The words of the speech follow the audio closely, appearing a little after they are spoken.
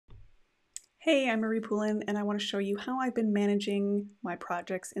Hey, I'm Marie Poulin, and I want to show you how I've been managing my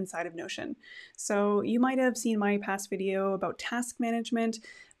projects inside of Notion. So you might have seen my past video about task management.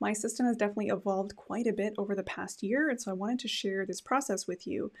 My system has definitely evolved quite a bit over the past year, and so I wanted to share this process with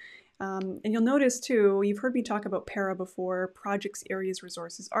you. And you'll notice too, you've heard me talk about Para before, projects, areas,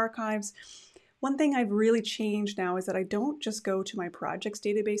 resources, archives. One thing I've really changed now is that I don't just go to my projects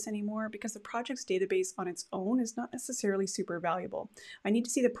database anymore because the projects database on its own is not necessarily super valuable. I need to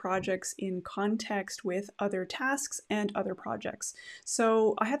see the projects in context with other tasks and other projects.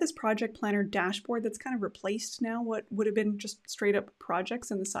 So I have this project planner dashboard that's kind of replaced now what would have been just straight up projects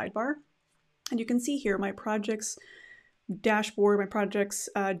in the sidebar. And you can see here my projects dashboard, my projects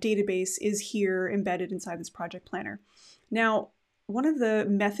database is here embedded inside this project planner. Now, one of the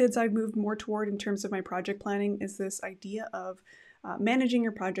methods I've moved more toward in terms of my project planning is this idea of managing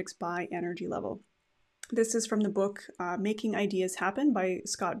your projects by energy level. This is from the book Making Ideas Happen by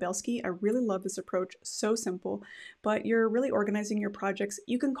Scott Belsky. I really love this approach, so simple, but you're really organizing your projects.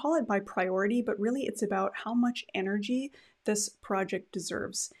 You can call it by priority, but really it's about how much energy this project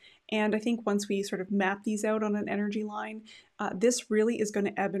deserves. And I think once we sort of map these out on an energy line, this really is going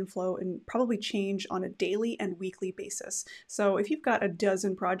to ebb and flow and probably change on a daily and weekly basis. So if you've got a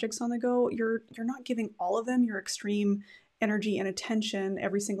dozen projects on the go, you're not giving all of them your extreme energy and attention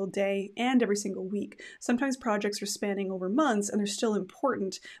every single day and every single week. Sometimes projects are spanning over months and they're still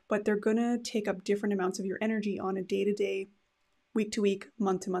important, but they're going to take up different amounts of your energy on a day-to-day, week-to-week,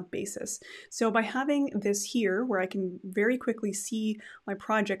 month-to-month basis. So by having this here, where I can very quickly see my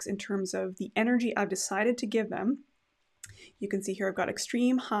projects in terms of the energy I've decided to give them, you can see here I've got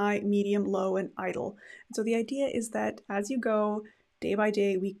extreme, high, medium, low, and idle. And so the idea is that as you go day by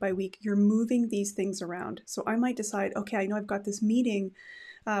day, week by week, you're moving these things around. So I might decide, okay, I know I've got this meeting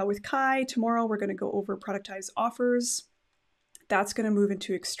with Kai. Tomorrow we're going to go over productized offers. That's going to move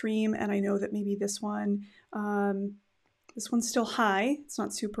into extreme. And I know that maybe this one's still high. It's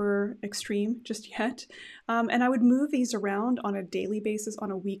not super extreme just yet. And I would move these around on a daily basis, on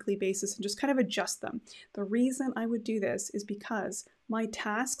a weekly basis, and just kind of adjust them. The reason I would do this is because my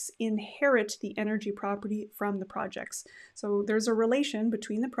tasks inherit the energy property from the projects. So there's a relation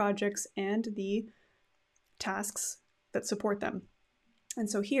between the projects and the tasks that support them. And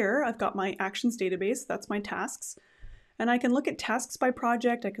so here I've got my actions database, that's my tasks. And I can look at tasks by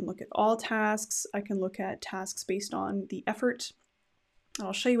project, I can look at all tasks, I can look at tasks based on the effort.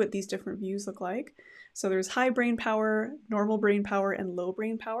 I'll show you what these different views look like. So there's high brain power, normal brain power, and low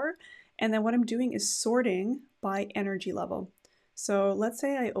brain power. And then what I'm doing is sorting by energy level. So let's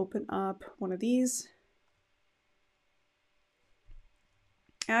say I open up one of these,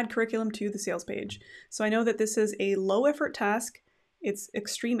 add curriculum to the sales page. So I know that this is a low effort task, it's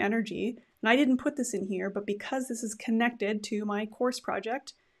extreme energy, and I didn't put this in here, but because this is connected to my course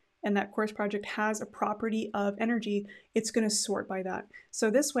project, and that course project has a property of energy, it's going to sort by that. So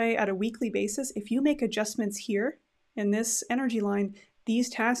this way, at a weekly basis, if you make adjustments here in this energy line, these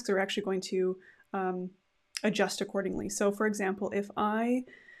tasks are actually going to adjust accordingly. So for example, if I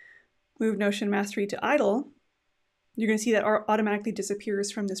move Notion Mastery to idle, you're going to see that automatically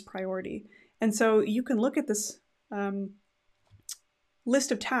disappears from this priority. And so you can look at this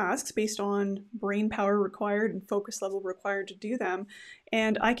list of tasks based on brain power required and focus level required to do them.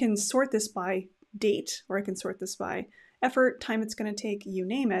 And I can sort this by date, or I can sort this by effort, time it's going to take, you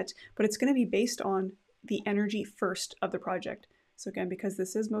name it, but it's going to be based on the energy first of the project. So again, because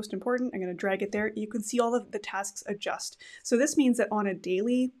this is most important, I'm going to drag it there. You can see all of the tasks adjust. So this means that on a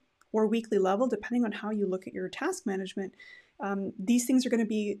daily or weekly level, depending on how you look at your task management, these things are going to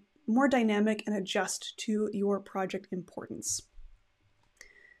be more dynamic and adjust to your project importance.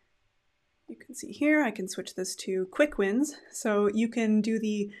 You can see here, I can switch this to quick wins. So you can do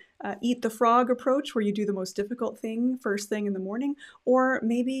the eat the frog approach where you do the most difficult thing first thing in the morning, or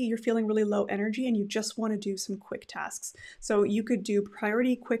maybe you're feeling really low energy and you just want to do some quick tasks. So you could do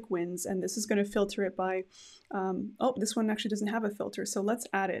priority quick wins, and this is going to filter it by, oh, this one actually doesn't have a filter, so let's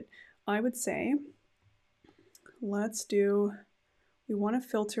add it. I would say, let's do, we want to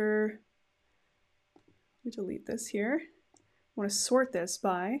filter, let me delete this here. I want to sort this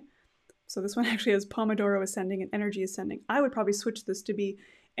by, so this one actually has Pomodoro ascending and energy ascending. I would probably switch this to be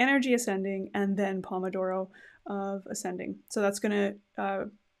energy ascending and then Pomodoro of ascending. So that's going to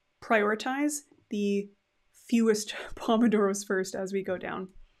prioritize the fewest Pomodoros first as we go down.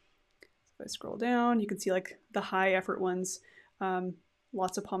 So if I scroll down, you can see like the high effort ones,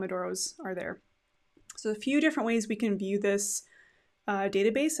 lots of Pomodoros are there. So a few different ways we can view this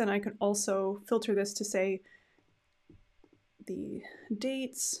database, and I could also filter this to say the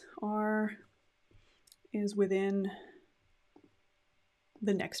dates is within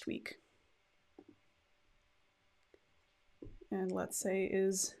the next week. and let's say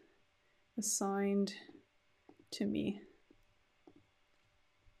is assigned to me.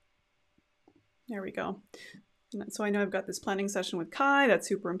 There we go. And so I know I've got this planning session with Kai, that's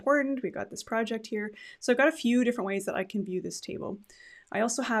super important. We've got this project here. So I've got a few different ways that I can view this table. I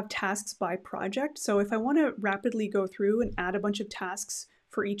also have tasks by project. So if I want to rapidly go through and add a bunch of tasks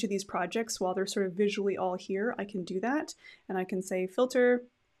for each of these projects while they're sort of visually all here, I can do that. And I can say filter,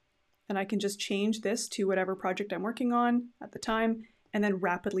 and I can just change this to whatever project I'm working on at the time, and then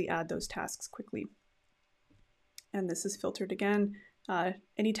rapidly add those tasks quickly. And this is filtered again.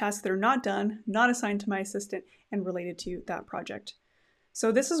 Any tasks that are not done, not assigned to my assistant, and related to that project.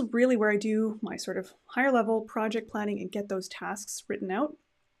 So this is really where I do my sort of higher level project planning and get those tasks written out.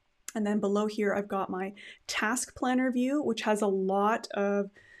 And then below here, I've got my task planner view, which has a lot of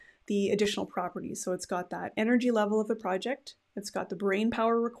the additional properties. So it's got that energy level of the project. It's got the brain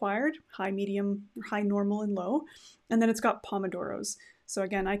power required, high, medium, high, normal, and low. And then it's got Pomodoros. So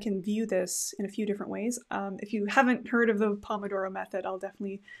again, I can view this in a few different ways. If you haven't heard of the Pomodoro method, I'll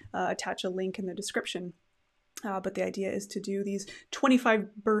definitely attach a link in the description. But the idea is to do these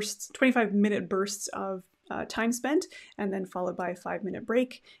 25-minute bursts of time spent, and then followed by a 5-minute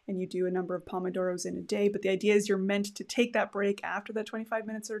break, and you do a number of Pomodoros in a day. But the idea is you're meant to take that break after the 25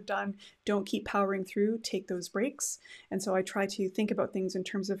 minutes are done. Don't keep powering through, take those breaks. And so I try to think about things in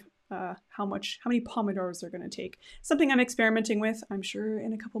terms of how many Pomodoros they're going to take. Something I'm experimenting with. I'm sure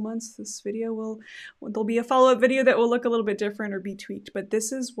in a couple months this video there'll be a follow-up video that will look a little bit different or be tweaked, but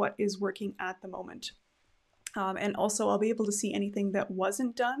this is what is working at the moment. And also I'll be able to see anything that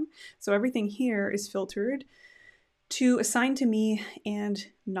wasn't done. So everything here is filtered to assign to me and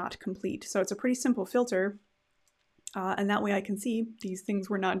not complete. So it's a pretty simple filter. And that way I can see these things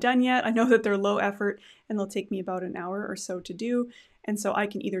were not done yet. I know that they're low effort and they'll take me about an hour or so to do. And so I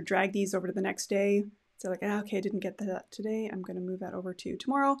can either drag these over to the next day. So like, okay, I didn't get that today. I'm going to move that over to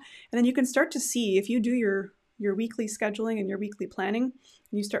tomorrow. And then you can start to see if you do your weekly scheduling and your weekly planning,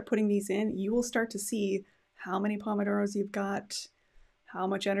 and you start putting these in, you will start to see how many Pomodoros you've got, how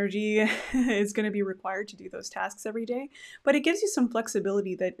much energy is going to be required to do those tasks every day. But it gives you some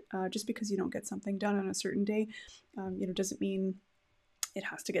flexibility that just because you don't get something done on a certain day, doesn't mean it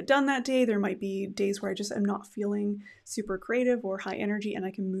has to get done that day. There might be days where I just am not feeling super creative or high energy, and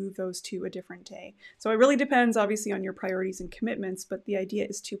I can move those to a different day. So it really depends, obviously, on your priorities and commitments, but the idea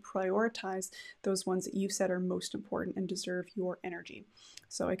is to prioritize those ones that you said are most important and deserve your energy.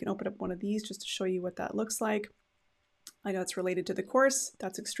 So I can open up one of these just to show you what that looks like. I know it's related to the course.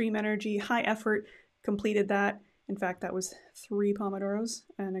 That's extreme energy, high effort, completed that. In fact, that was 3 Pomodoros,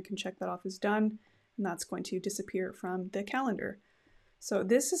 and I can check that off as done, and that's going to disappear from the calendar. So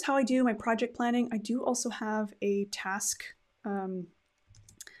this is how I do my project planning. I do also have a task.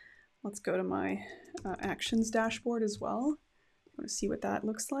 Let's go to my actions dashboard as well. I want to see what that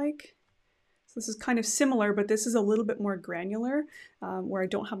looks like. So this is kind of similar, but this is a little bit more granular, where I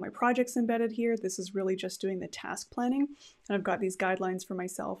don't have my projects embedded here. This is really just doing the task planning. And I've got these guidelines for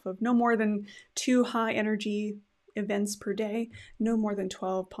myself of no more than 2 high energy events per day, no more than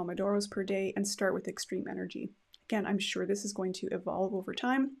 12 Pomodoros per day, and start with extreme energy. Again, I'm sure this is going to evolve over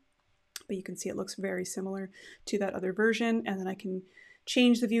time, but you can see it looks very similar to that other version. And then I can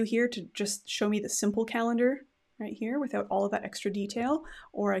change the view here to just show me the simple calendar right here without all of that extra detail.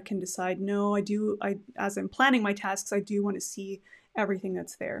 Or I can decide, no, as I'm planning my tasks, I do want to see everything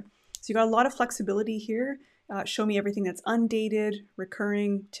that's there. So you got a lot of flexibility here. Show me everything that's undated,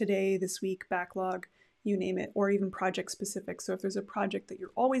 recurring, today, this week, backlog, you name it, or even project specific. So if there's a project that you're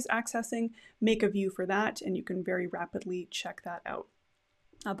always accessing, make a view for that, and you can very rapidly check that out.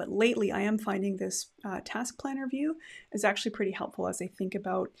 But lately, I am finding this task planner view is actually pretty helpful as I think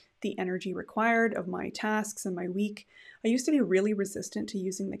about the energy required of my tasks and my week. I used to be really resistant to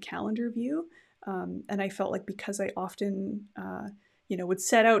using the calendar view, and I felt like because I often would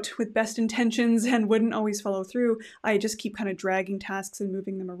set out with best intentions and wouldn't always follow through, I just keep kind of dragging tasks and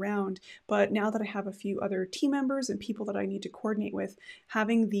moving them around. But now that I have a few other team members and people that I need to coordinate with,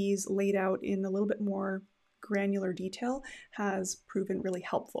 having these laid out in a little bit more granular detail has proven really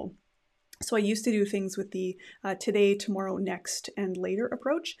helpful. So I used to do things with the today, tomorrow, next, and later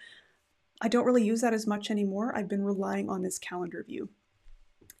approach. I don't really use that as much anymore. I've been relying on this calendar view.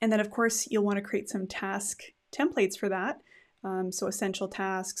 And then of course, you'll want to create some task templates for that. So essential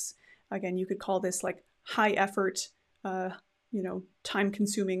tasks, again, you could call this like high effort, time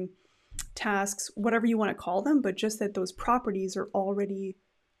consuming tasks, whatever you want to call them, but just that those properties are already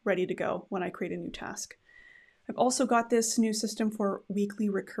ready to go when I create a new task. I've also got this new system for weekly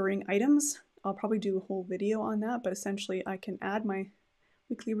recurring items. I'll probably do a whole video on that, but essentially I can add my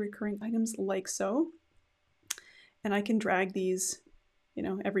weekly recurring items like so. And I can drag these,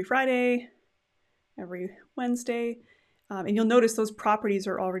 every Friday, every Wednesday. And you'll notice those properties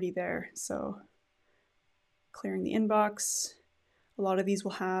are already there. So clearing the inbox. A lot of these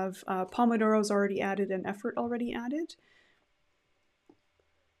will have Pomodoros already added and effort already added.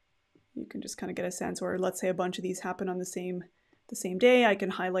 You can just kind of get a sense, or let's say a bunch of these happen on the same day. I can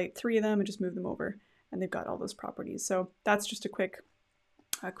highlight 3 of them and just move them over, and they've got all those properties. So that's just a quick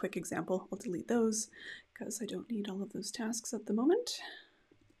example. I'll delete those because I don't need all of those tasks at the moment.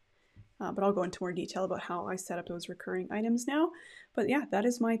 But I'll go into more detail about how I set up those recurring items now. But yeah, that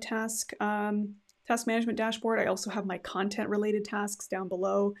is my task management dashboard. I also have my content related tasks down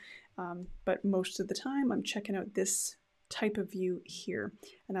below, but most of the time I'm checking out this type of view here,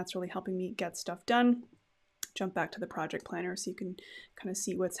 and that's really helping me get stuff done. Jump back to the project planner so you can kind of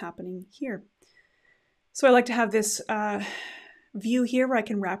see what's happening here. So I like to have this view here where I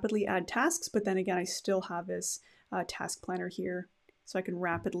can rapidly add tasks, but then again I still have this task planner here so I can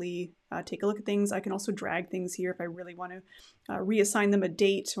rapidly take a look at things. I can also drag things here if I really want to reassign them a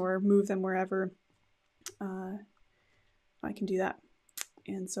date or move them wherever. I can do that.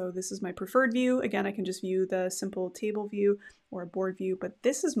 And so this is my preferred view. Again, I can just view the simple table view or a board view, but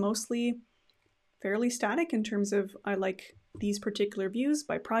this is mostly fairly static in terms of I like these particular views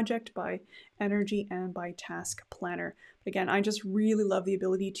by project, by energy, and by task planner. But again, I just really love the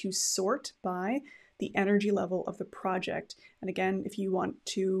ability to sort by the energy level of the project. And again, if you want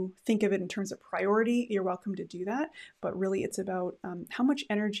to think of it in terms of priority, you're welcome to do that. But really it's about how much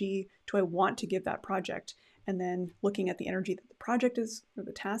energy do I want to give that project? And then looking at the energy that the project is, or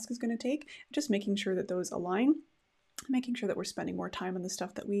the task is going to take, just making sure that those align, making sure that we're spending more time on the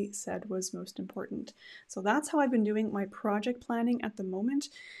stuff that we said was most important. So that's how I've been doing my project planning at the moment.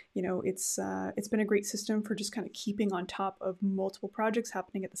 It's been a great system for just kind of keeping on top of multiple projects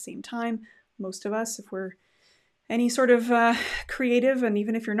happening at the same time. Most of us, if we're any sort of creative, and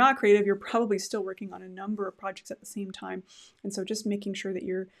even if you're not creative, you're probably still working on a number of projects at the same time. And so just making sure that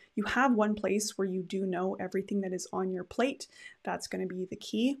you have one place where you do know everything that is on your plate, that's going to be the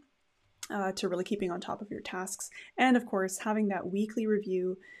key to really keeping on top of your tasks. And of course, having that weekly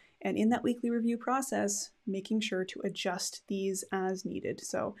review, and in that weekly review process, making sure to adjust these as needed.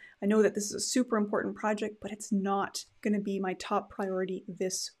 So I know that this is a super important project, but it's not going to be my top priority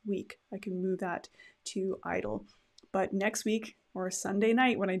this week. I can move that to idle. But next week or Sunday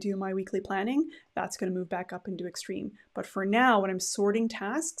night when I do my weekly planning, that's going to move back up into extreme. But for now, when I'm sorting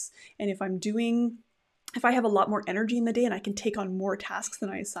tasks, and if I have a lot more energy in the day and I can take on more tasks than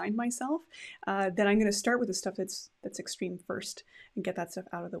I assigned myself, then I'm going to start with the stuff that's extreme first and get that stuff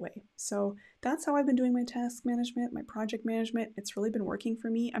out of the way. So that's how I've been doing my task management, my project management. It's really been working for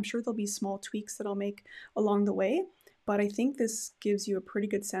me. I'm sure there'll be small tweaks that I'll make along the way, but I think this gives you a pretty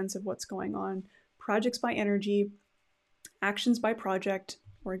good sense of what's going on. Projects by energy, actions by project,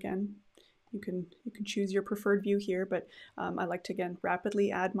 or again, you can choose your preferred view here, but I like to, again,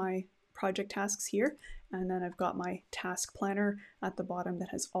 rapidly add my project tasks here, and then I've got my task planner at the bottom that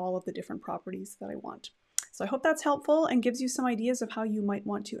has all of the different properties that I want. So I hope that's helpful and gives you some ideas of how you might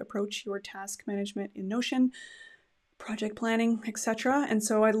want to approach your task management in Notion, project planning, etc. And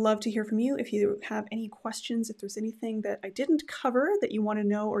so I'd love to hear from you. If you have any questions, if there's anything that I didn't cover that you want to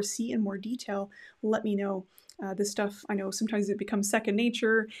know or see in more detail, let me know. This stuff, I know sometimes it becomes second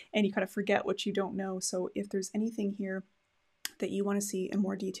nature and you kind of forget what you don't know. So if there's anything here that you want to see in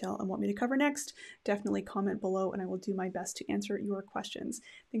more detail and want me to cover next, definitely comment below and I will do my best to answer your questions.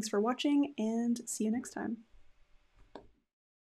 Thanks for watching and see you next time.